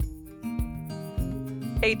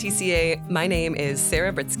Hey TCA, my name is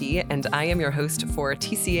Sarah Britsky, and I am your host for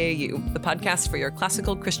TCAU, the podcast for your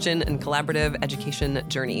classical Christian and collaborative education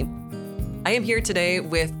journey. I am here today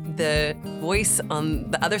with the voice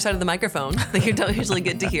on the other side of the microphone that you don't usually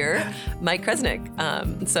get to hear, Mike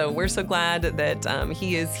Kresnick. So we're so glad that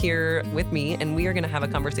he is here with me, and we are going to have a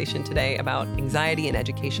conversation today about anxiety in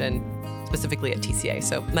education, specifically at TCA.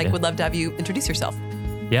 So Mike, would love to have you introduce yourself.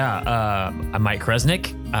 I'm Mike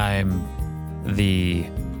Kresnick. I'm the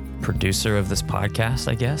producer of this podcast,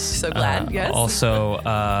 I guess. So glad, yes. Also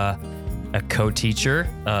a co-teacher.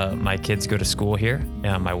 My kids go to school here.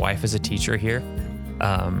 My wife is a teacher here.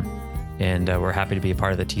 And we're happy to be a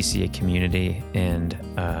part of the TCA community and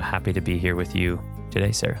happy to be here with you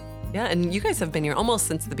today, Sarah. Yeah, and you guys have been here almost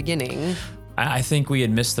since the beginning. I think we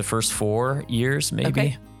had missed the first 4 years, maybe.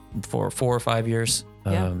 Okay. 4 or 5 years.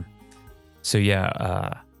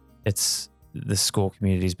 It's the school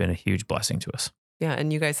community has been a huge blessing to us. Yeah,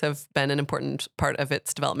 and you guys have been an important part of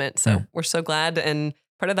its development. So we're so glad. And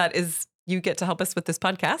part of that is you get to help us with this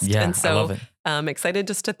podcast. Yeah, and so I love it. I'm excited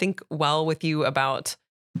just to think well with you about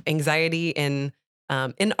anxiety in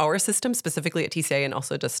our system, specifically at TCA, and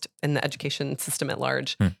also just in the education system at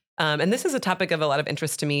large. And this is a topic of a lot of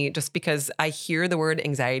interest to me just because I hear the word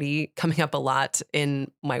anxiety coming up a lot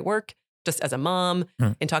in my work, just as a mom,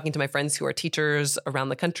 and talking to my friends who are teachers around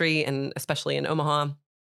the country and especially in Omaha.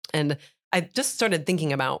 And I just started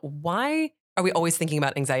thinking about, why are we always thinking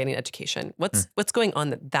about anxiety in education? What's going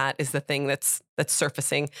on that is the thing that's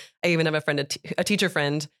surfacing? I even have a friend, a teacher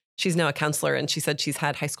friend. She's now a counselor, and she said she's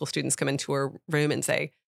had high school students come into her room and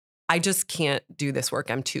say, I just can't do this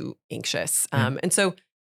work. I'm too anxious. And so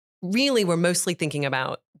really we're mostly thinking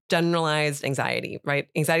about generalized anxiety, right?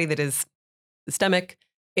 Anxiety that is systemic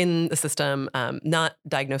in the system, not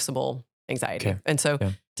diagnosable anxiety. Okay. And so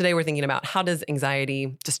today we're thinking about, how does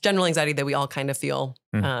anxiety, just general anxiety that we all kind of feel,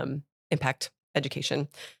 impact education?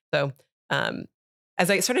 So as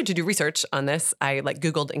I started to do research on this, I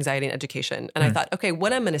Googled anxiety in education, and I thought, okay,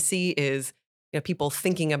 what I'm going to see is people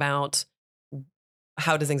thinking about,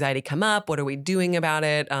 how does anxiety come up? What are we doing about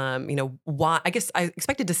it? Why? I guess I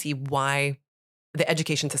expected to see why the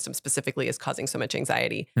education system specifically is causing so much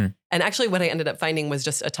anxiety. And actually what I ended up finding was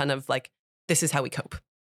just a ton of this is how we cope.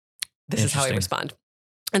 This is how I respond.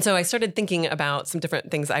 And so I started thinking about some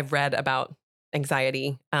different things I've read about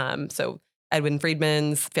anxiety. So Edwin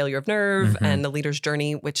Friedman's Failure of Nerve and The Leader's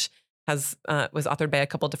Journey, which was authored by a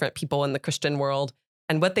couple different people in the Christian world.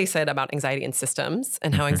 And what they said about anxiety in systems,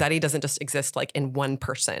 and how anxiety doesn't just exist in one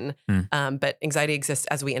person, but anxiety exists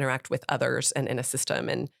as we interact with others and in a system.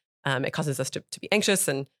 And it causes us to be anxious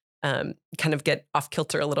and kind of get off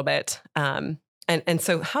kilter a little bit. And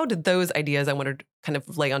so how did those ideas I wanted to kind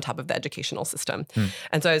of lay on top of the educational system?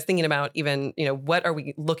 And so I was thinking about even, what are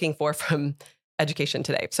we looking for from education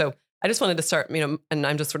today? So I just wanted to start, and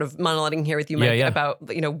I'm just sort of monologuing here with you, Mike, about,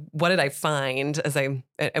 what did I find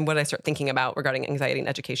and what did I start thinking about regarding anxiety in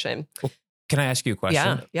education? Well, can I ask you a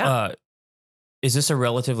question? Yeah. Is this a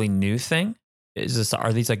relatively new thing?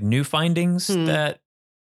 Are these new findings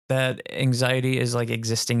that anxiety is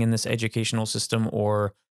existing in this educational system,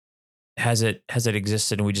 or has it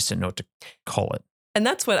existed and we just didn't know what to call it? And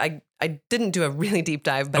that's what I didn't do a really deep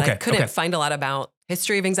dive, but I couldn't find a lot about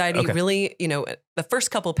history of anxiety. Really, the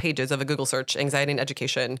first couple pages of a Google search, anxiety in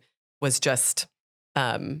education, was just,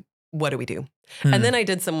 what do we do? And then I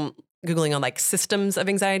did some Googling on systems of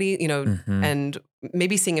anxiety, and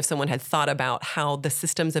maybe seeing if someone had thought about how the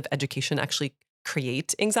systems of education actually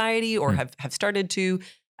create anxiety or have started to.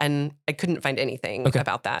 And I couldn't find anything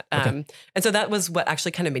about that. And so that was what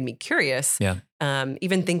actually kind of made me curious.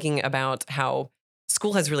 Even thinking about how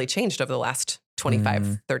school has really changed over the last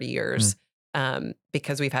 25, 30 years,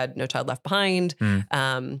 because we've had No Child Left Behind.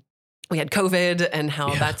 We had COVID, and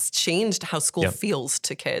how that's changed how school feels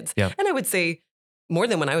to kids. And I would say more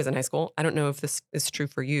than when I was in high school. I don't know if this is true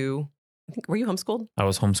for you. I think, were you homeschooled? I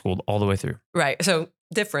was homeschooled all the way through. Right. So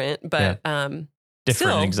different, but different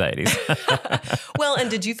still. Anxieties. Well, and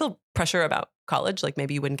did you feel pressure about college?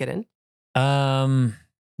 Maybe you wouldn't get in?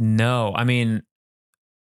 No. I mean,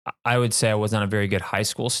 I would say I was not a very good high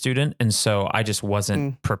school student. And so I just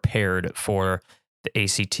wasn't prepared for the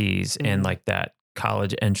ACTs and that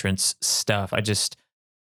college entrance stuff.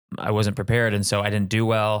 I wasn't prepared. And so I didn't do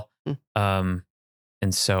well. And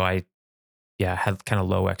so I had kind of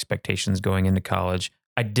low expectations going into college.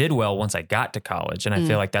 I did well once I got to college, and I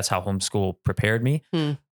feel like that's how homeschool prepared me.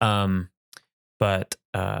 But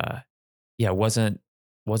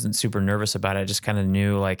wasn't super nervous about it. I just kind of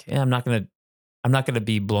knew I'm not gonna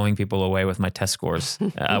be blowing people away with my test scores.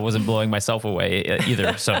 I wasn't blowing myself away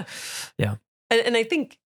either. So, yeah. And I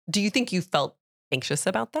think, do you think you felt anxious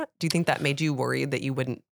about that? Do you think that made you worried that you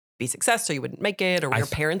wouldn't be success or you wouldn't make it, or were your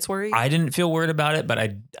parents worried? I didn't feel worried about it, but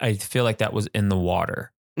I feel like that was in the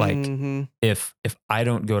water. Like if I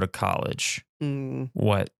don't go to college,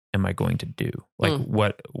 what am I going to do? Like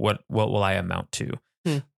what will I amount to?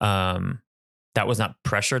 That was not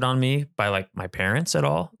pressured on me by like my parents at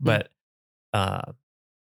all, but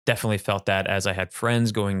definitely felt that as I had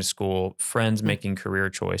friends going to school, friends making career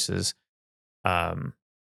choices.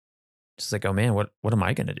 Just like, oh man, what am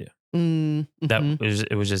I going to do?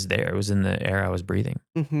 It was just there. It was in the air I was breathing.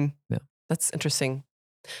 Yeah. That's interesting.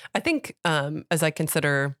 I think as I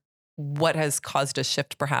consider what has caused a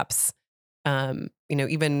shift, perhaps,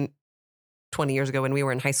 even 20 years ago when we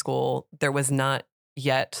were in high school, there was not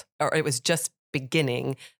yet, or it was just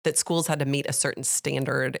beginning that schools had to meet a certain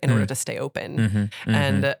standard in order to stay open.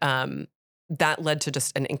 And that led to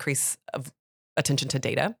just an increase of attention to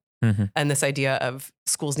data. And this idea of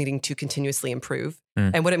schools needing to continuously improve.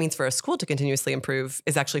 And what it means for a school to continuously improve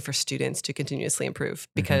is actually for students to continuously improve,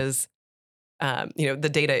 because the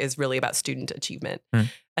data is really about student achievement.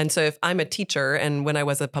 And so if I'm a teacher, and when I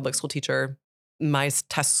was a public school teacher, my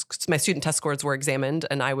student test scores were examined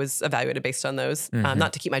and I was evaluated based on those,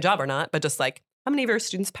 not to keep my job or not, but just like, how many of your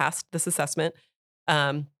students passed this assessment?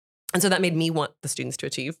 And so that made me want the students to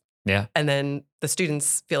achieve. Yeah. And then the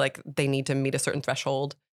students feel like they need to meet a certain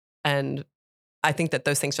threshold. And I think that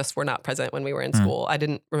those things just were not present when we were in school. I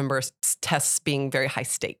didn't remember tests being very high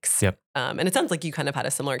stakes. Yep. And it sounds like you kind of had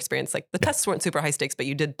a similar experience. Like the tests weren't super high stakes, but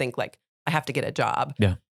you did think like, I have to get a job.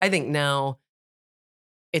 Yeah. I think now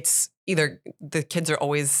it's either the kids are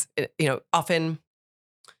always, often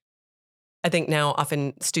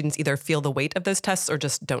students either feel the weight of those tests or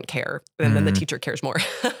just don't care. And then the teacher cares more.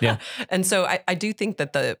 Yeah. And so I do think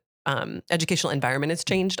that the educational environment has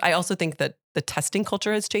changed. I also think that the testing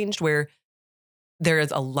culture has changed, where there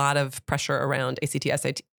is a lot of pressure around ACT,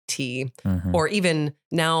 SAT, or even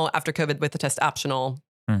now after COVID with the test optional,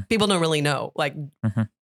 people don't really know like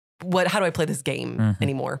how do I play this game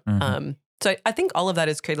anymore? So I think all of that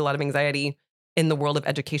has created a lot of anxiety in the world of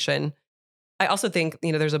education. I also think,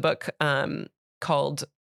 there's a book called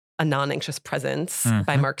A Non-Anxious Presence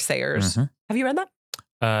by Mark Sayers. Have you read that?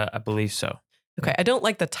 I believe so. Okay. I don't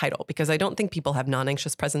like the title because I don't think people have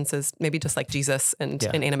non-anxious presences, maybe just like Jesus and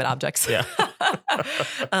inanimate objects. Yeah.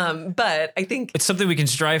 But I think it's something we can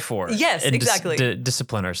strive for. Yes, and exactly.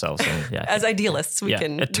 Discipline ourselves. As idealists, we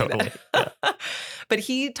can totally. Do that. But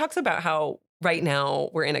he talks about how right now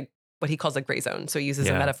we're in what he calls a gray zone. So he uses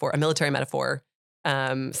a military metaphor,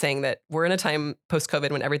 saying that we're in a time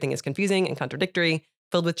post-COVID when everything is confusing and contradictory,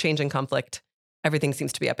 filled with change and conflict. Everything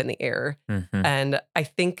seems to be up in the air. And I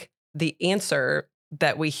think the answer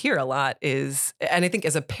that we hear a lot is, and I think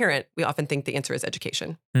as a parent, we often think the answer is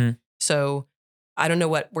education. So I don't know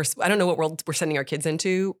what world we're sending our kids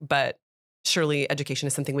into, but surely education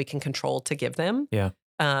is something we can control to give them. Yeah.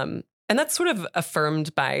 And that's sort of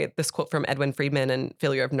affirmed by this quote from Edwin Friedman in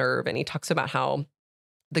Failure of Nerve. And he talks about how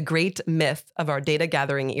the great myth of our data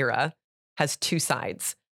gathering era has two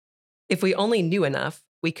sides. If we only knew enough,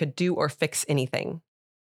 we could do or fix anything.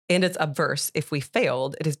 And it's obverse. If we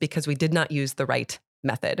failed, it is because we did not use the right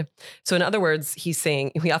method. So in other words, he's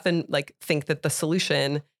saying we often think that the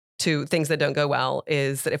solution to things that don't go well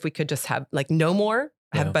is that if we could just have know more,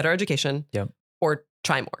 have better education, or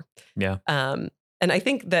try more. Yeah. And I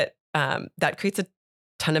think that that creates a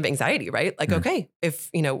ton of anxiety, right? Okay, if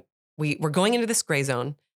we're going into this gray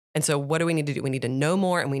zone, and so what do we need to do? We need to know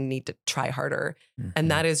more and we need to try harder.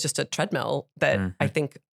 And that is just a treadmill that I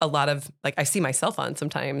think a lot of I see myself on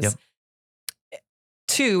sometimes.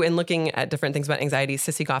 Two, in looking at different things about anxiety,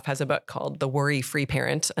 Sissy Goff has a book called The Worry-Free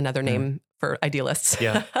Parent, another name for idealists.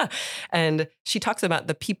 Yeah. And she talks about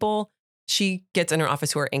the people she gets in her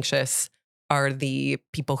office who are anxious are the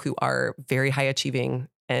people who are very high achieving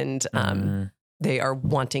and they are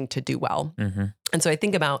wanting to do well. And so I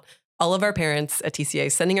think about all of our parents at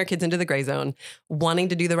TCA sending our kids into the gray zone, wanting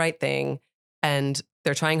to do the right thing, and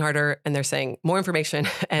they're trying harder and they're saying more information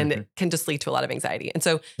and it can just lead to a lot of anxiety. And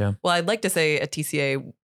so, while I'd like to say at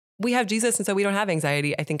TCA, we have Jesus and so we don't have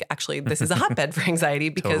anxiety, I think actually this is a hotbed for anxiety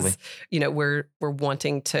because, we're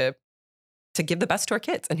wanting to give the best to our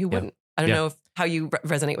kids, and who wouldn't? I don't know how you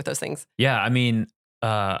resonate with those things. Yeah. I mean,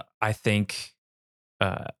 I think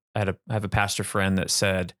I have a pastor friend that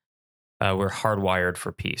said, we're hardwired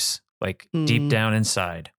for peace. Deep down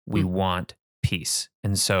inside, we want peace.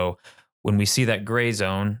 And so when we see that gray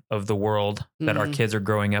zone of the world that our kids are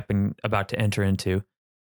growing up and about to enter into,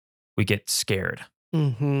 we get scared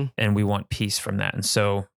and we want peace from that. And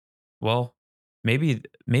so, maybe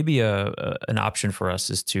an option for us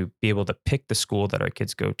is to be able to pick the school that our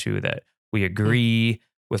kids go to that We agree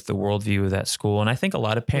with the worldview of that school. And I think a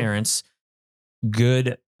lot of parents,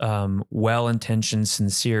 good, well-intentioned,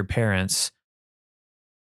 sincere parents,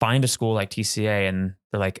 find a school like TCA and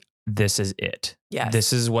they're like, this is it. Yes.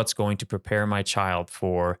 This is what's going to prepare my child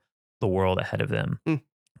for the world ahead of them.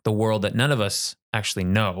 The world that none of us actually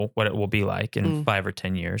know what it will be like in 5 or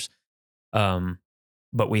 10 years.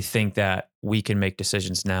 But we think that we can make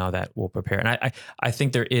decisions now that will prepare. And I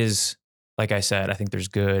think there is, like I said, I think there's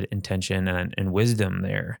good intention and wisdom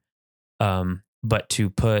there. But to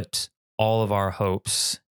put all of our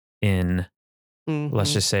hopes in,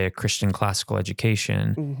 let's just say, a Christian classical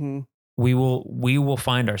education, we will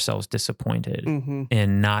find ourselves disappointed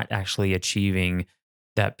in not actually achieving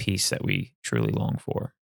that peace that we truly long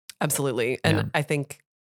for. Absolutely. And I think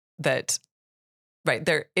that, right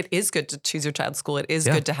there, it is good to choose your child's school. It is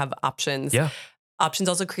good to have options. Options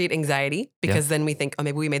also create anxiety because then we think, oh,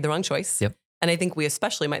 maybe we made the wrong choice. And I think we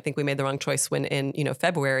especially might think we made the wrong choice when in,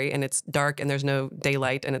 February and it's dark and there's no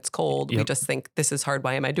daylight and it's cold. We just think, this is hard.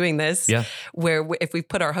 Why am I doing this? Where if we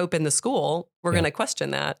put our hope in the school, we're going to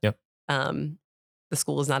question that. The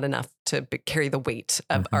school is not enough to carry the weight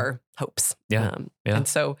of our hopes. And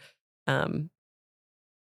so,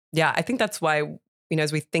 I think that's why,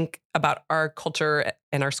 as we think about our culture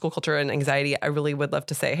and our school culture and anxiety, I really would love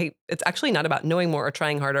to say, hey, it's actually not about knowing more or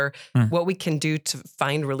trying harder. What we can do to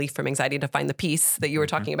find relief from anxiety, to find the peace that you were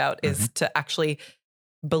talking about, is to actually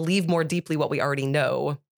believe more deeply what we already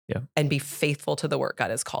know and be faithful to the work God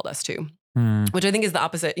has called us to. Which I think is the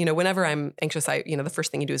opposite. Whenever I'm anxious, the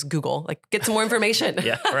first thing you do is Google, get some more information.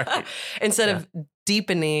 Instead of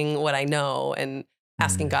deepening what I know and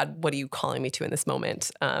asking God, what are you calling me to in this moment?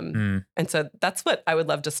 And so that's what I would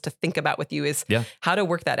love just to think about with you is how to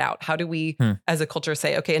work that out. How do we, as a culture,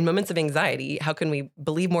 say, okay, in moments of anxiety, how can we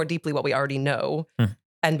believe more deeply what we already know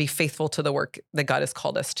and be faithful to the work that God has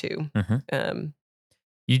called us to?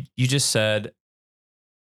 You just said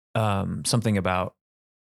something about,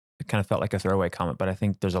 it kind of felt like a throwaway comment, but I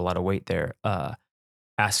think there's a lot of weight there.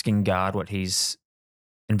 Asking God what he's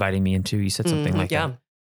inviting me into. You said something like that.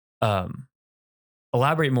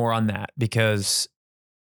 Elaborate more on that, because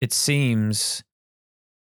it seems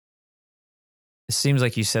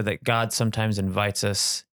like you said that God sometimes invites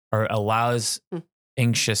us or allows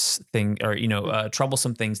anxious thing or,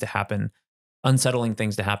 troublesome things to happen, unsettling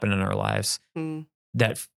things to happen in our lives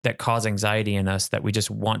that cause anxiety in us, that we just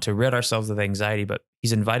want to rid ourselves of anxiety, but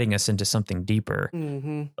he's inviting us into something deeper.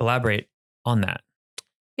 Elaborate on that.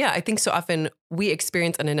 Yeah, I think so often we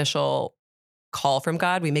experience an initial call from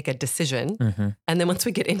God, we make a decision, and then once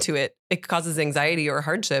we get into it, it causes anxiety or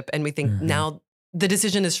hardship, and we think now the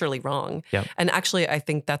decision is surely wrong. And actually, I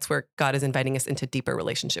think that's where God is inviting us into deeper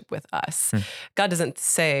relationship with us. God doesn't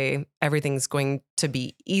say everything's going to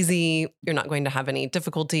be easy, you're not going to have any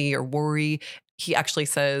difficulty or worry. He actually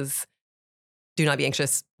says, do not be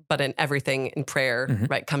anxious, but in everything in prayer,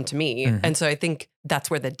 right, come to me. And so I think that's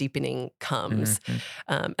where the deepening comes.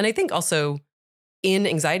 And I think also in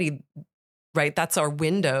anxiety, right, that's our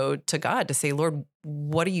window to God to say, Lord,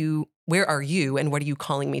 where are you and what are you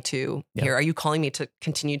calling me to here? Are you calling me to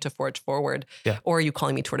continue to forge forward or are you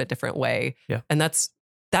calling me toward a different way? And that's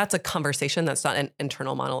a conversation. That's not an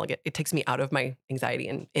internal monologue. It takes me out of my anxiety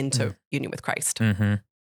and into union with Christ.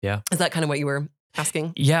 Yeah. Is that kind of what you were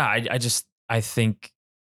asking? Yeah. I think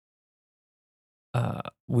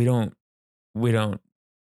we don't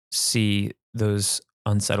see those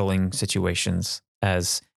unsettling situations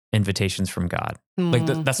as invitations from God. Like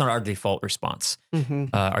that's not our default response.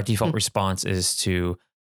 Our default response is to,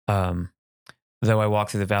 though I walk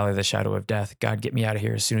through the valley of the shadow of death, God, get me out of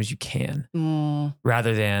here as soon as you can.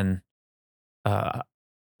 Rather than,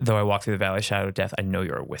 though I walk through the valley of the shadow of death, I know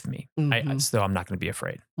you're with me. So I'm not going to be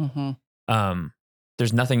afraid.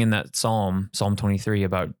 There's nothing in that Psalm 23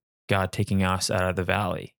 about God taking us out of the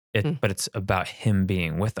valley, but it's about him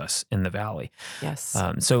being with us in the valley. Yes.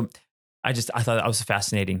 So I thought that was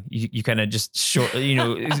fascinating. You kind of just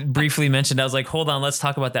briefly mentioned, I was like, hold on, let's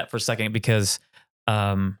talk about that for a second, because,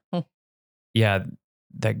 that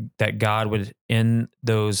God would, in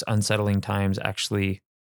those unsettling times, actually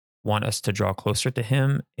want us to draw closer to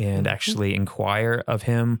him and actually inquire of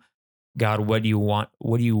him, God, what do you want?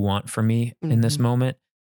 What do you want from me in this moment?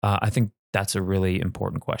 I think that's a really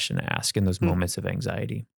important question to ask in those moments of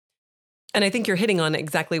anxiety. And I think you're hitting on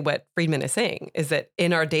exactly what Friedman is saying, is that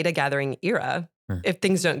in our data gathering era, if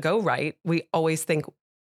things don't go right, we always think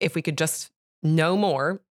if we could just know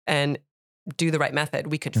more and do the right method,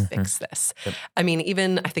 we could fix this. I mean,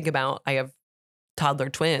 even I think about, I have toddler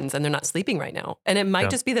twins and they're not sleeping right now. And it might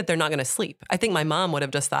just be that they're not going to sleep. I think my mom would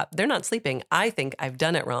have just thought, they're not sleeping. I think I've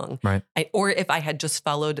done it wrong. Right. Or if I had just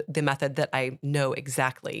followed the method that I know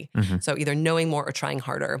exactly. So either knowing more or trying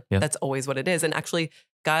harder. That's always what it is. And actually,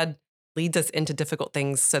 God leads us into difficult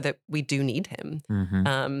things so that we do need him.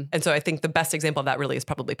 And so I think the best example of that really is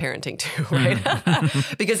probably parenting too, right?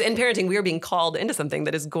 Because in parenting, we are being called into something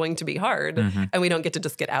that is going to be hard and we don't get to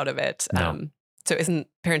just get out of it. No. So isn't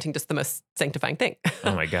parenting just the most sanctifying thing?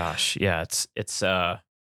 Oh my gosh. Yeah. It's a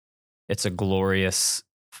glorious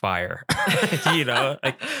fire.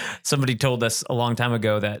 Like somebody told us a long time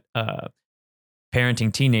ago that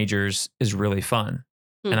parenting teenagers is really fun.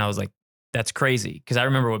 And I was like, that's crazy. Because I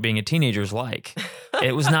remember what being a teenager is like.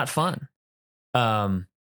 It was not fun.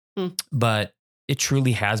 But it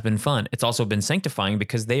truly has been fun. It's also been sanctifying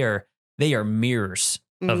because they are mirrors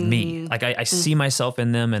of me. Like I see myself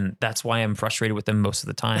in them, and that's why I'm frustrated with them most of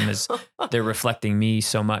the time is they're reflecting me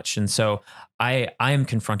so much. And so I am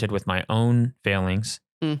confronted with my own failings,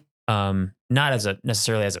 not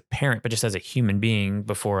necessarily as a parent, but just as a human being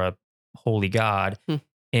before a holy God.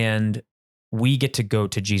 And we get to go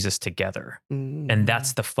to Jesus together. And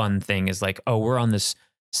that's the fun thing is like, oh, we're on this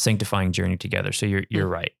sanctifying journey together. So you're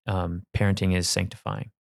right. Parenting is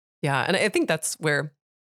sanctifying. Yeah. And I think that's where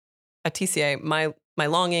at TCA, my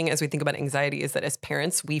longing as we think about anxiety is that as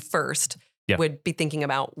parents, we first would be thinking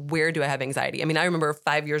about where do I have anxiety? I mean, I remember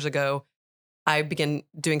 5 years ago, I began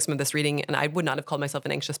doing some of this reading and I would not have called myself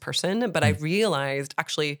an anxious person, but I realized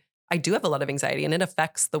actually I do have a lot of anxiety and it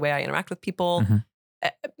affects the way I interact with people.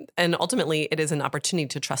 And ultimately it is an opportunity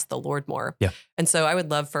to trust the Lord more. And so I would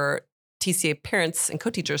love for TCA parents and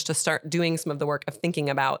co-teachers to start doing some of the work of thinking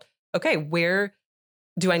about, okay, where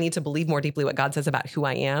do I need to believe more deeply what God says about who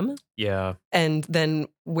I am? Yeah. And then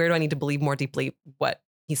where do I need to believe more deeply what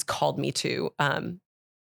he's called me to? And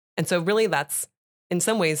so really that's in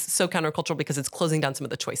some ways so countercultural because it's closing down some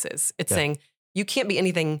of the choices. It's saying you can't be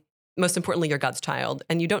anything. Most importantly, you're God's child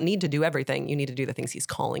and you don't need to do everything. You need to do the things he's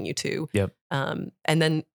calling you to. And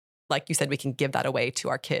then, like you said, we can give that away to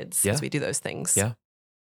our kids as we do those things. Yeah.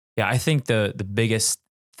 I think the biggest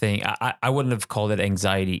thing, I wouldn't have called it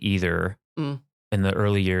anxiety either in the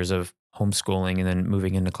early years of homeschooling and then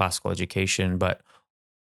moving into classical education. But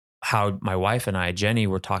how my wife and I, Jenny,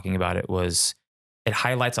 were talking about it was it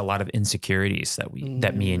highlights a lot of insecurities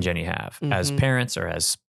that me and Jenny have as parents or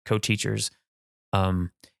as co-teachers.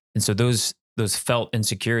 And so those felt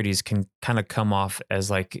insecurities can kind of come off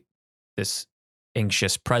as like this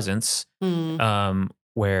anxious presence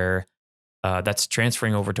where that's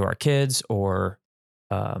transferring over to our kids or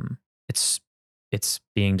it's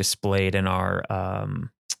being displayed in our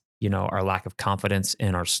our lack of confidence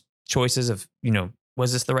in our choices of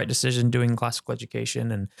was this the right decision doing classical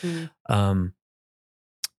education and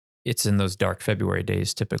it's in those dark February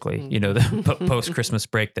days typically the post Christmas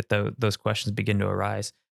break that those questions begin to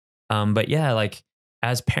arise. But yeah, like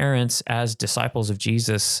as parents, as disciples of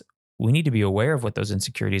Jesus, we need to be aware of what those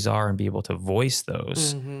insecurities are and be able to voice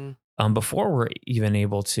those before we're even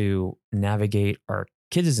able to navigate our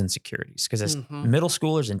kids' insecurities. Because as middle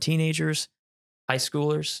schoolers and teenagers, high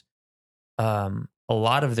schoolers, a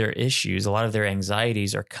lot of their issues, a lot of their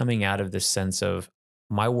anxieties are coming out of this sense of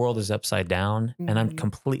my world is upside down and I'm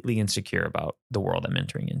completely insecure about the world I'm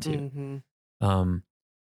entering into.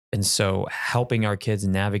 And so helping our kids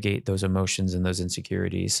navigate those emotions and those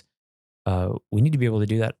insecurities, we need to be able to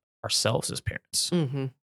do that ourselves as parents.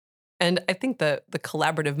 And I think the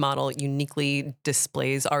collaborative model uniquely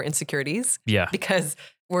displays our insecurities. Yeah. Because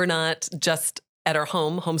we're not just at our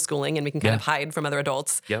homeschooling, and we can kind of hide from other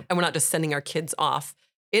adults. And we're not just sending our kids off.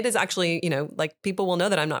 It is actually, like people will know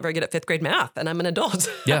that I'm not very good at 5th grade math and I'm an adult.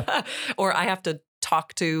 Or I have to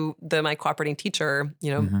talk to my cooperating teacher,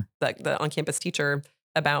 the on-campus teacher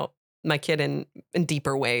about my kid in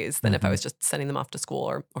deeper ways than if I was just sending them off to school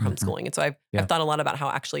or homeschooling. And so I've thought a lot about how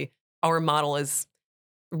actually our model is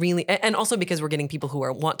really, and also because we're getting people who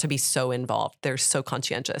want to be so involved. They're so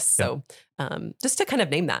conscientious. So just to kind of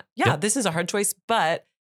name that, this is a hard choice, but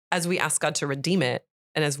as we ask God to redeem it,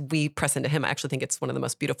 and as we press into him, I actually think it's one of the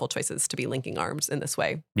most beautiful choices to be linking arms in this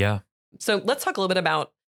way. Yeah. So let's talk a little bit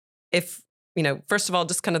about if, first of all,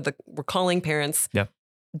 just kind of we're calling parents.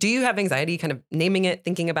 Do you have anxiety, kind of naming it,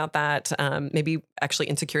 thinking about that? Maybe actually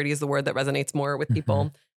insecurity is the word that resonates more with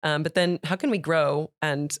people. But then how can we grow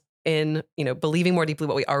and in, believing more deeply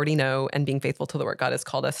what we already know and being faithful to the work God has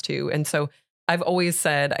called us to? And so I've always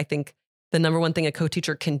said, I think the number one thing a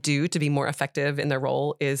co-teacher can do to be more effective in their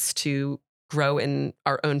role is to grow in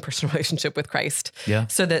our own personal relationship with Christ.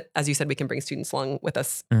 So that, as you said, we can bring students along with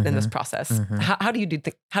us in this process. How do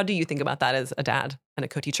you think about that as a dad and a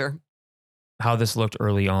co-teacher? how this looked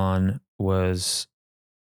early on was,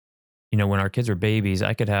 when our kids were babies,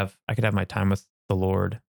 I could have my time with the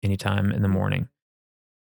Lord anytime in the morning.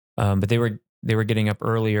 But they were getting up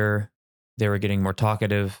earlier. They were getting more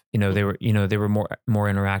talkative. They were more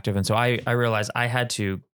interactive. And so I realized I had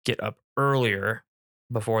to get up earlier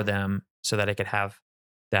before them so that I could have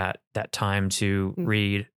that time to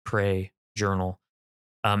read, pray, journal.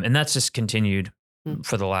 And that's just continued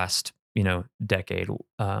for the last, decade.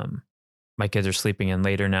 My kids are sleeping in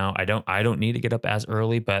later now. I don't need to get up as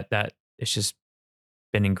early, but that it's just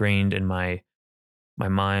been ingrained in my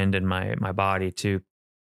mind and my body to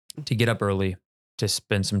get up early, to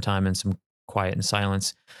spend some time in some quiet and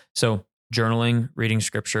silence. So journaling, reading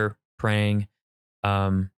scripture, praying,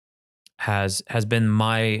 has been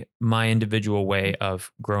my individual way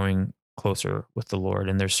of growing closer with the Lord.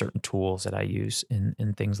 And there's certain tools that I use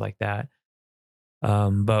in things like that.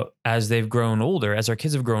 But as our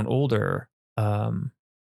kids have grown older,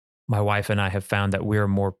 my wife and I have found that we're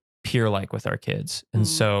more peer-like with our kids. And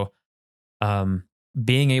so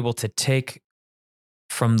being able to take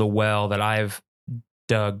from the well that I've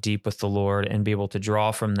dug deep with the Lord and be able to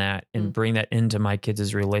draw from that and bring that into my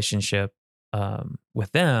kids' relationship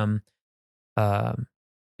with them,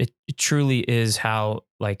 it truly is how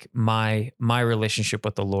like my relationship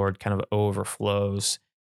with the Lord kind of overflows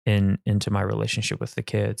into my relationship with the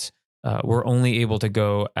kids. We're only able to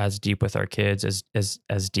go as deep with our kids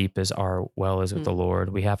as deep as our well is with the Lord.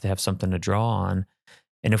 We have to have something to draw on.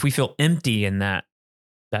 And if we feel empty in that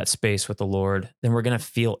space with the Lord, then we're going to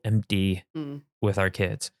feel empty with our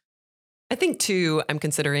kids. I think too, I'm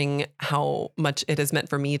considering how much it has meant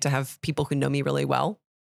for me to have people who know me really well.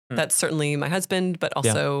 That's certainly my husband, but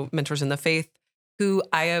also mentors in the faith who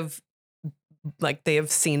I have, they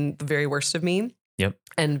have seen the very worst of me. Yep.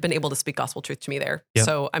 And been able to speak gospel truth to me there. Yep.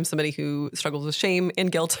 So I'm somebody who struggles with shame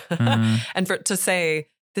and guilt. And to say,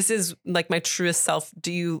 this is like my truest self.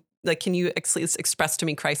 Can you at least express to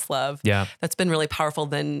me Christ's love? Yeah. That's been really powerful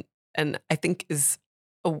then. And I think is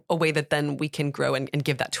a way that then we can grow and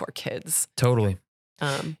give that to our kids. Totally.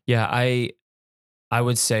 I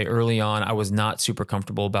would say early on, I was not super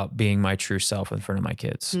comfortable about being my true self in front of my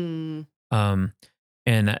kids.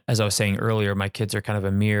 And as I was saying earlier, my kids are kind of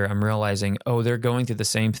a mirror. I'm realizing, they're going through the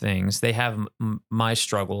same things. They have my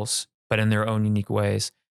struggles, but in their own unique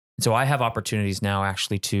ways. And so I have opportunities now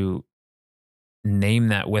actually to name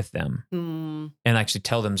that with them and actually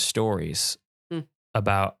tell them stories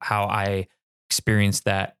about how I experienced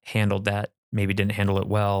that, handled that, maybe didn't handle it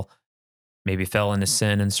well, maybe fell into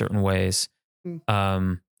sin in certain ways.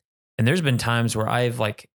 And there's been times where I've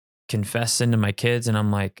confess sin to my kids and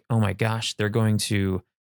I'm like, oh my gosh, they're going to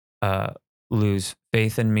lose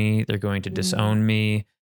faith in me. They're going to disown me.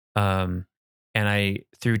 And I,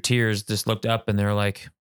 through tears, just looked up and they're like,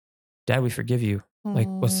 Dad, we forgive you. Like,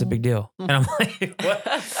 what's the big deal? And I'm like,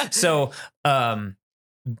 what? So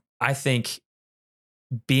I think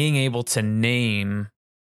being able to name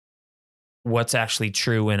what's actually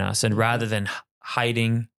true in us, and rather than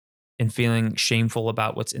hiding and feeling shameful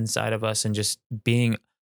about what's inside of us, and just being,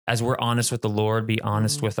 as we're honest with the Lord, be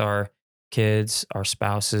honest with our kids, our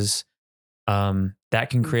spouses, that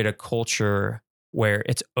can create a culture where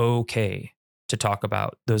it's okay to talk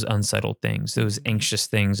about those unsettled things, those anxious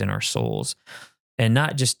things in our souls, and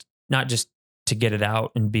not just to get it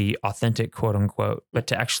out and be authentic, quote unquote, but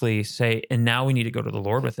to actually say, and now we need to go to the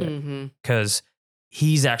Lord with it, because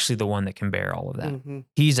He's actually the one that can bear all of that.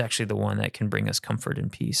 He's actually the one that can bring us comfort and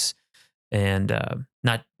peace. And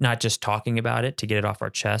not just talking about it to get it off our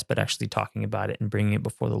chest, but actually talking about it and bringing it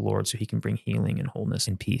before the Lord so He can bring healing and wholeness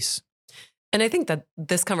and peace. And I think that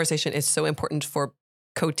this conversation is so important for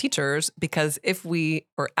co-teachers, because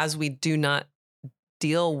as we do not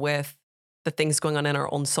deal with the things going on in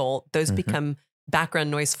our own soul, those become background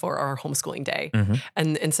noise for our homeschooling day.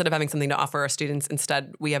 And instead of having something to offer our students,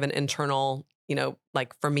 instead we have an internal,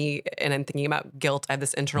 for me, and I'm thinking about guilt, I have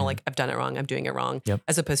this internal, I've done it wrong, I'm doing it wrong,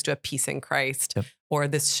 as opposed to a peace in Christ, or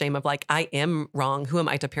this shame of I am wrong. Who am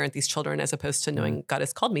I to parent these children? As opposed to knowing God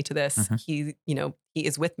has called me to this. He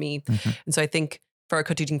is with me. And so I think for our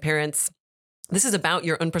co-teaching parents, this is about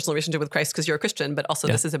your own personal relationship with Christ because you're a Christian, but also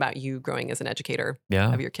this is about you growing as an educator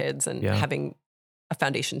of your kids and having a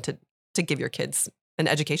foundation to give your kids an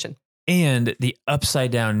education. And the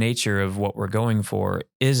upside down nature of what we're going for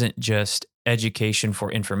isn't just education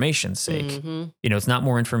for information's sake. It's not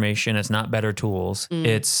more information. It's not better tools.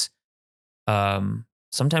 It's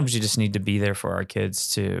sometimes you just need to be there for our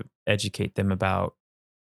kids to educate them about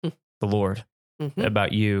the Lord,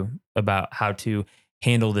 about you, about how to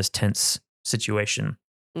handle this tense situation,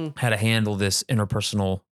 how to handle this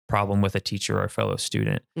interpersonal problem with a teacher or a fellow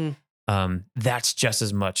student. that's just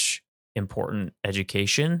as much important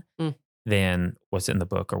education than what's in the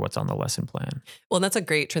book or what's on the lesson plan. Well, and that's a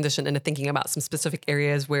great transition into thinking about some specific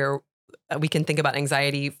areas where we can think about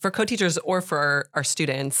anxiety for co-teachers or for our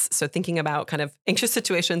students. So thinking about kind of anxious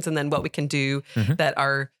situations and then what we can do that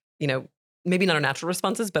are, maybe not our natural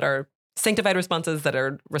responses, but our sanctified responses that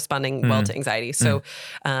are responding well to anxiety. So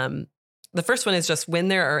the first one is just when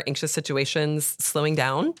there are anxious situations, slowing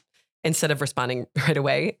down instead of responding right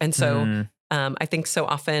away. And so I think so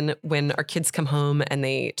often when our kids come home and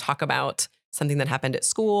they talk about something that happened at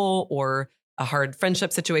school or a hard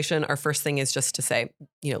friendship situation, our first thing is just to say,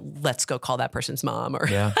 let's go call that person's mom, or,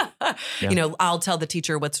 I'll tell the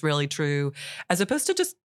teacher what's really true, as opposed to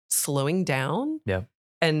just slowing down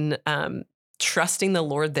and trusting the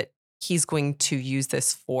Lord that he's going to use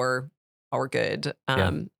this for our good.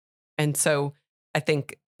 And so I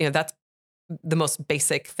think, that's the most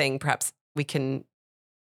basic thing perhaps we can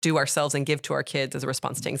do ourselves and give to our kids as a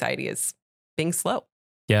response to anxiety is being slow.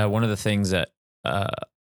 Yeah. One of the things that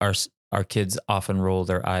our kids often roll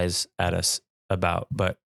their eyes at us about,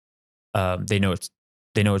 but they know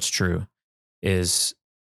it's true, is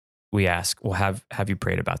we ask, well, have you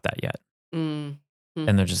prayed about that yet? And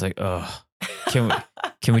they're just like, oh,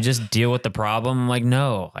 can we just deal with the problem? I'm like,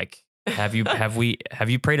 no, like, have you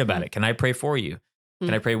prayed about it? Can I pray for you?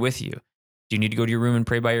 Can I pray with you? Do you need to go to your room and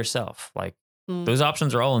pray by yourself? Like, those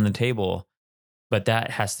options are all on the table, but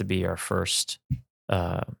that has to be our first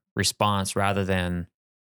response rather than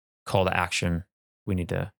call to action. We need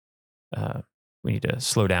to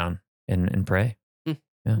slow down and pray.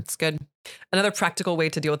 Yeah. That's good. Another practical way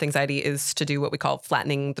to deal with anxiety is to do what we call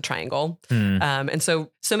flattening the triangle. And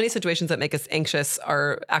so many situations that make us anxious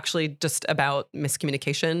are actually just about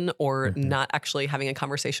miscommunication or not actually having a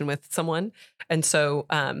conversation with someone. And so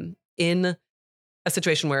in a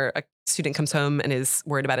situation where a student comes home and is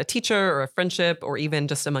worried about a teacher or a friendship, or even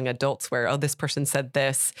just among adults where, this person said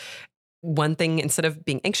this, one thing, instead of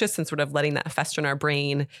being anxious and sort of letting that fester in our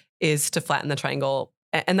brain, is to flatten the triangle.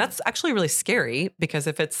 And that's actually really scary, because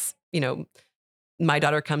if it's, my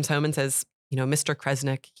daughter comes home and says, Mr.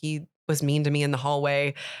 Kresnick, he was mean to me in the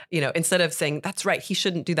hallway, instead of saying, that's right, he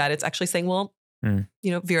shouldn't do that, it's actually saying, well,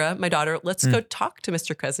 Vera, my daughter, let's go talk to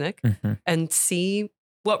Mr. Kresnick and see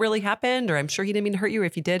what really happened, or I'm sure he didn't mean to hurt you, or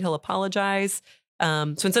if he did, he'll apologize. So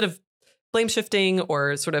instead of blame shifting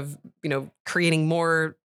or sort of, creating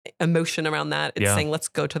more emotion around that, it's saying, let's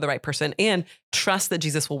go to the right person and trust that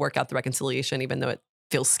Jesus will work out the reconciliation, even though it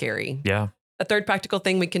feels scary. Yeah. A third practical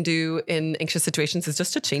thing we can do in anxious situations is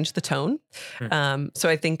just to change the tone. So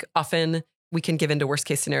I think often we can give into worst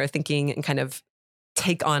case scenario thinking and kind of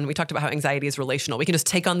take on, we talked about how anxiety is relational. We can just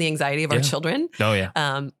take on the anxiety of our children. Oh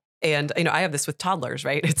yeah. And I have this with toddlers,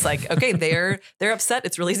 right? It's like, okay, they're upset.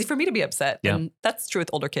 It's really easy for me to be upset. Yeah. And that's true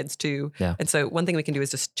with older kids too. Yeah. And so one thing we can do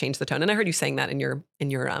is just change the tone. And I heard you saying that in your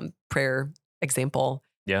prayer example.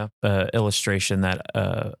 Yeah. Illustration that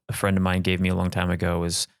a friend of mine gave me a long time ago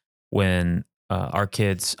was when our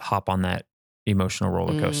kids hop on that emotional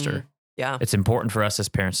roller coaster. Yeah. It's important for us as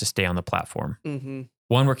parents to stay on the platform.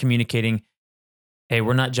 One, we're communicating, hey,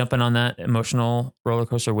 we're not jumping on that emotional roller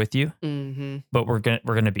coaster with you, but we're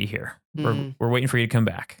gonna be here. We're waiting for you to come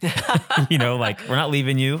back. Like, we're not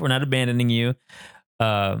leaving you, we're not abandoning you,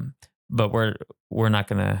 but we're not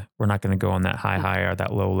gonna go on that high or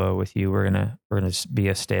that low with you. We're gonna be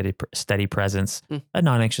a steady presence, a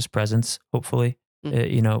non-anxious presence, hopefully,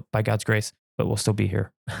 by God's grace. But we'll still be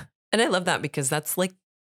here. And I love that, because that's like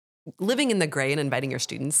living in the gray and inviting your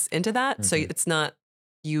students into that. So it's not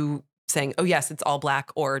you saying, oh yes, it's all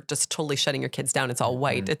black, or just totally shutting your kids down, it's all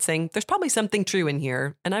white. It's saying there's probably something true in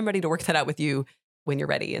here, and I'm ready to work that out with you when you're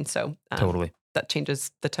ready. And so totally, that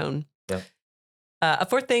changes the tone. Yeah. A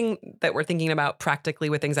fourth thing that we're thinking about practically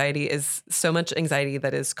with anxiety is so much anxiety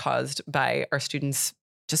that is caused by our students,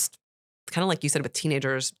 just kind of like you said with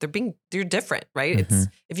teenagers, they're different, right? It's,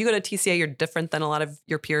 if you go to TCA, you're different than a lot of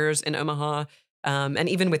your peers in Omaha. And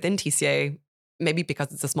even within TCA, maybe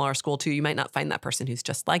because it's a smaller school too, you might not find that person who's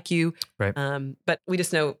just like you. Right. But we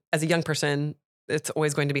just know as a young person, it's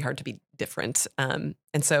always going to be hard to be different. And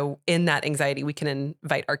so in that anxiety, we can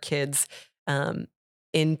invite our kids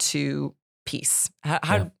into peace.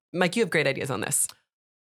 Mike, you have great ideas on this.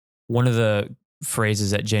 One of the phrases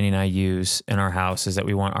that Jenny and I use in our house is that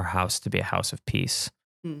we want our house to be a house of peace.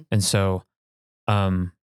 And so the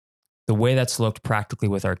way that's looked practically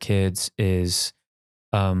with our kids is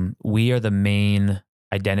we are the main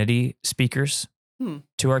identity speakers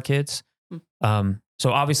to our kids. So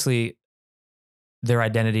obviously their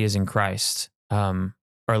identity is in Christ, or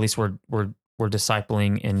at least we're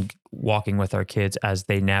discipling and walking with our kids as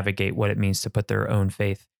they navigate what it means to put their own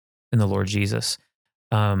faith in the Lord Jesus.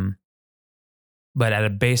 But at a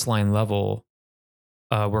baseline level,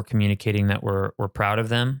 we're communicating that we're proud of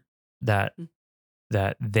them, that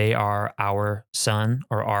that they are our son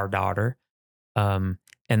or our daughter, and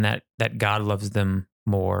that God loves them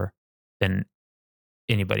more than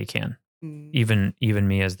anybody can, Mm. even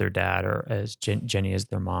me as their dad or as Jenny as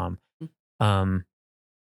their mom. Mm.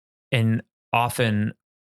 And often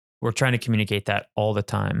we're trying to communicate that all the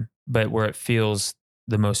time, but where it feels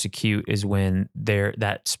the most acute is when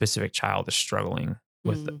that specific child is struggling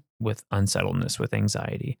with unsettledness, with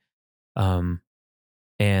anxiety. And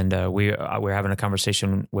we were having a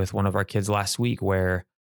conversation with one of our kids last week where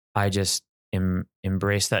I just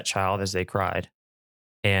embraced that child as they cried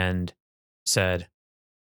and said,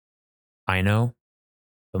 I know,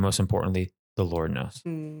 but most importantly, the Lord knows.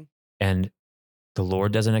 Mm. And the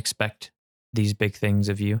Lord doesn't expect these big things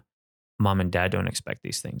of you. Mom and dad don't expect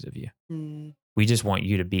these things of you. Mm. We just want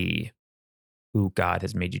you to be who God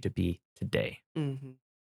has made you to be today. Mm-hmm.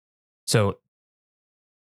 So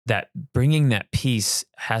that bringing that peace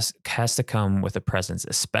has to come with a presence,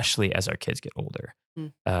 especially as our kids get older.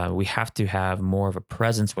 We have to have more of a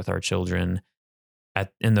presence with our children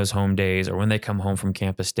in those home days or when they come home from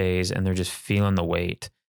campus days and they're just feeling the weight.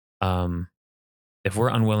 If we're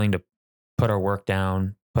unwilling to put our work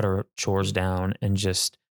down, put our chores down, and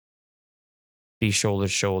just be shoulder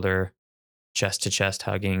to shoulder, chest to chest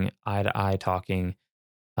hugging, eye to eye talking,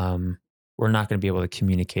 we're not going to be able to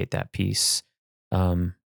communicate that peace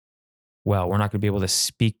well. We're not going to be able to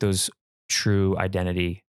speak those true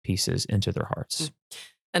identity pieces into their hearts.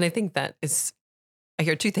 And I think I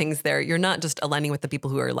hear two things there. You're not just aligning with the people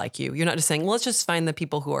who are like you. You're not just saying, well, let's just find the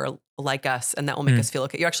people who are like us and that will make us feel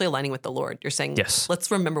okay. You're actually aligning with the Lord. You're saying, yes, let's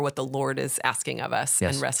remember what the Lord is asking of us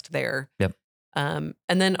and rest there. Yep. And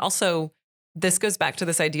then also, this goes back to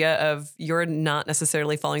this idea of you're not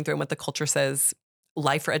necessarily following through on what the culture says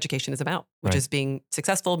life or education is about, which is being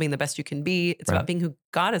successful, being the best you can be. It's about being who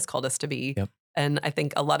God has called us to be. Yep. And I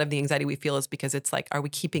think a lot of the anxiety we feel is because it's like, are we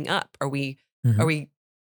keeping up? Are we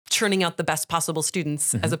churning out the best possible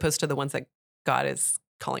students as opposed to the ones that God is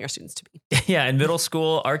calling our students to be? Yeah. In middle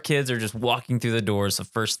school, our kids are just walking through the doors. The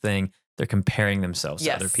first thing, they're comparing themselves to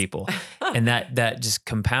other people. And that just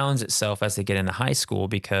compounds itself as they get into high school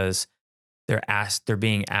because they're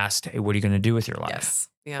being asked, hey, what are you going to do with your life? Yes.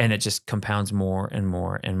 Yeah. And it just compounds more and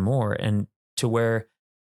more and more. And to where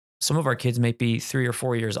some of our kids may be 3 or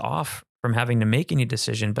 4 years off from having to make any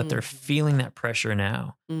decision, but they're feeling that pressure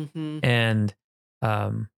now. And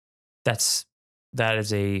that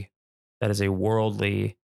is a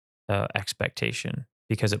worldly expectation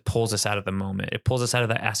because it pulls us out of the moment. It pulls us out of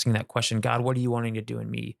that asking that question, God, what are you wanting to do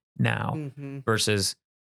in me now? Versus,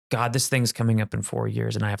 God, this thing's coming up in 4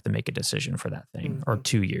 years and I have to make a decision for that thing or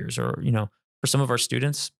 2 years or, for some of our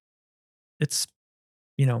students, it's,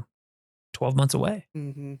 12 months away.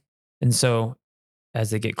 And so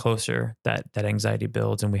as they get closer, that anxiety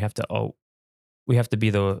builds and we have to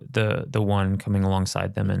be the one coming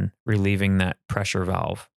alongside them and relieving that pressure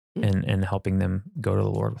valve and helping them go to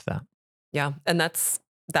the Lord with that. Yeah. And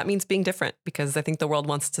that means being different because I think the world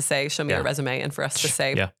wants to say, show me your resume. And for us to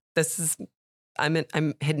say,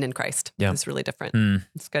 I'm hidden in Christ. Yeah. It's really different.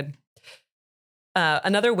 It's good.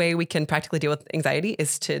 Another way we can practically deal with anxiety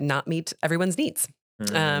is to not meet everyone's needs.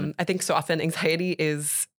 I think so often anxiety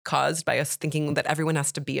is caused by us thinking that everyone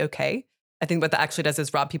has to be okay. I think what that actually does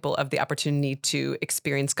is rob people of the opportunity to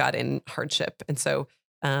experience God in hardship. And so,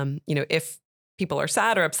 if people are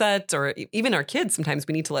sad or upset, or even our kids, sometimes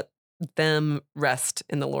we need to let them rest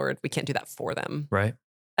in the Lord. We can't do that for them. Right.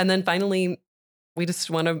 And then finally, we just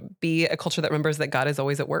want to be a culture that remembers that God is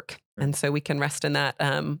always at work. And so we can rest in that.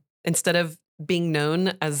 Instead of being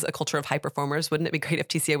known as a culture of high performers, wouldn't it be great if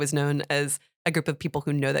TCA was known as a group of people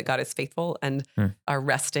who know that God is faithful and are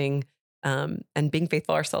resting and being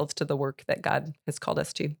faithful ourselves to the work that God has called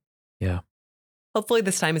us to? Yeah. Hopefully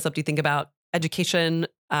this time has helped you think about education,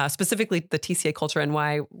 specifically the TCA culture and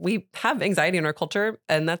why we have anxiety in our culture.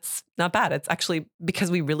 And that's not bad. It's actually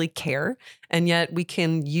because we really care. And yet we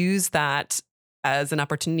can use that as an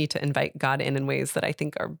opportunity to invite God in ways that I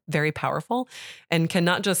think are very powerful and can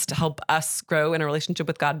not just help us grow in a relationship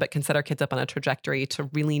with God, but can set our kids up on a trajectory to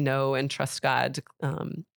really know and trust God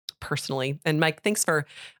personally. And Mike, thanks for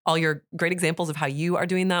all your great examples of how you are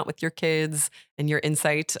doing that with your kids and your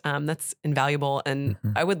insight. That's invaluable. And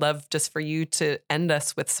I would love just for you to end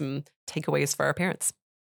us with some takeaways for our parents.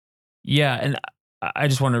 Yeah. And I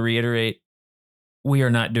just want to reiterate, we are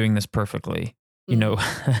not doing this perfectly.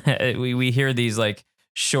 We hear these like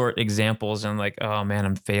short examples and like, oh man,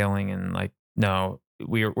 I'm failing. And like, no,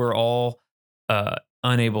 we're all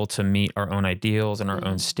unable to meet our own ideals and our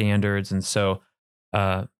own standards. And so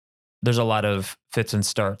there's a lot of fits and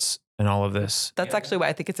starts in all of this. That's actually why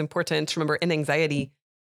I think it's important to remember in anxiety,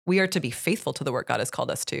 we are to be faithful to the work God has called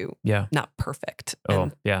us to. Yeah. Not perfect. Oh,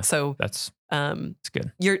 And yeah. So It's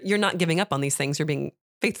good. You're not giving up on these things. You're being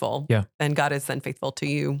faithful. Yeah. And God is then faithful to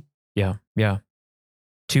you. Yeah. Yeah.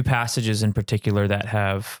 Two passages in particular that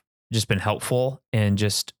have just been helpful in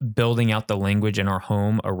just building out the language in our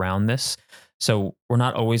home around this. So we're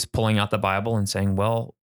not always pulling out the Bible and saying,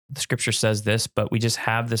 well, the scripture says this, but we just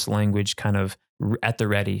have this language kind of at the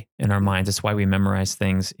ready in our minds. That's why we memorize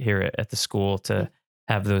things here at the school to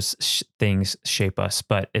have those things shape us.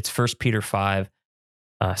 But it's 1 Peter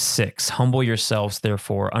 5:6. Humble yourselves,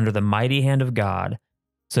 therefore, under the mighty hand of God,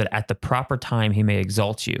 so that at the proper time he may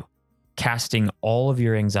exalt you, casting all of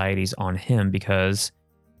your anxieties on him because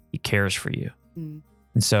he cares for you. Mm.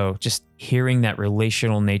 And so just hearing that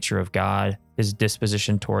relational nature of God, his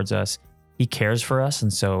disposition towards us, he cares for us.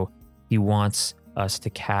 And so he wants us to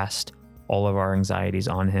cast all of our anxieties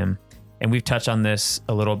on him. And we've touched on this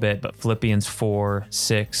a little bit, but Philippians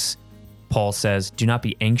 4:6, Paul says, do not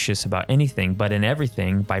be anxious about anything, but in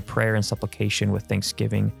everything, by prayer and supplication with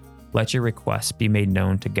thanksgiving, let your requests be made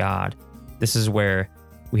known to God. This is where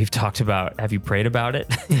we've talked about, have you prayed about it?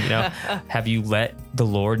 Have you let the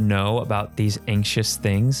Lord know about these anxious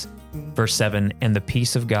things? Verse 7, and the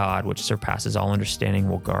peace of God, which surpasses all understanding,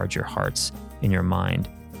 will guard your hearts and your mind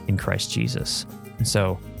in Christ Jesus. And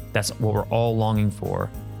so that's what we're all longing for.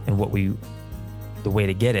 And the way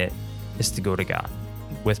to get it is to go to God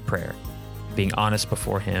with prayer, being honest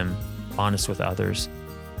before him, honest with others,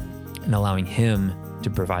 and allowing him to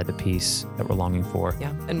provide the peace that we're longing for.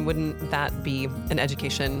 Yeah. And wouldn't that be an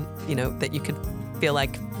education, that you could feel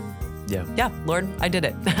like, yeah, Lord, I did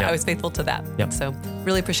it. Yeah. I was faithful to that. Yep. So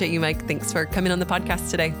really appreciate you, Mike. Thanks for coming on the podcast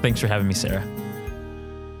today. Thanks for having me, Sarah.